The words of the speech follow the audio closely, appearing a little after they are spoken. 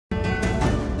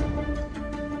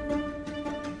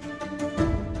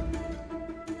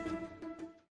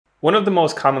One of the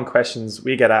most common questions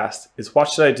we get asked is, what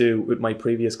should I do with my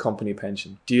previous company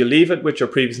pension? Do you leave it with your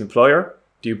previous employer?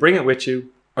 Do you bring it with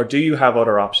you? Or do you have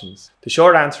other options? The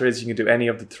short answer is you can do any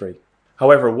of the three.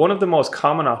 However, one of the most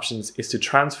common options is to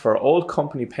transfer old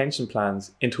company pension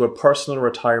plans into a personal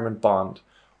retirement bond,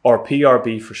 or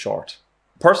PRB for short.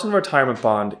 Personal retirement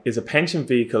bond is a pension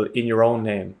vehicle in your own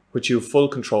name, which you have full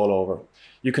control over.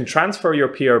 You can transfer your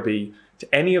PRB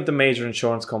to any of the major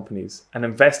insurance companies and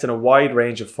invest in a wide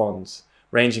range of funds,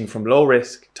 ranging from low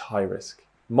risk to high risk.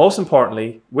 Most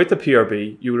importantly, with the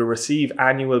PRB, you will receive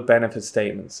annual benefit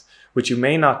statements, which you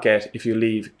may not get if you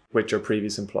leave with your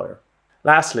previous employer.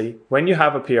 Lastly, when you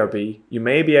have a PRB, you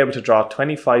may be able to draw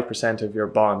 25% of your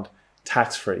bond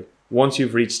tax-free once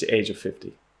you've reached the age of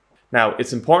 50. Now,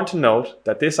 it's important to note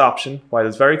that this option, while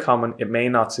it's very common, it may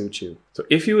not suit you. So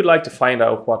if you would like to find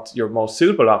out what's your most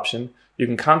suitable option, you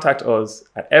can contact us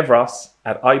at evros@ipf.ie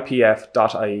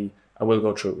and we'll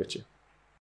go through it with you.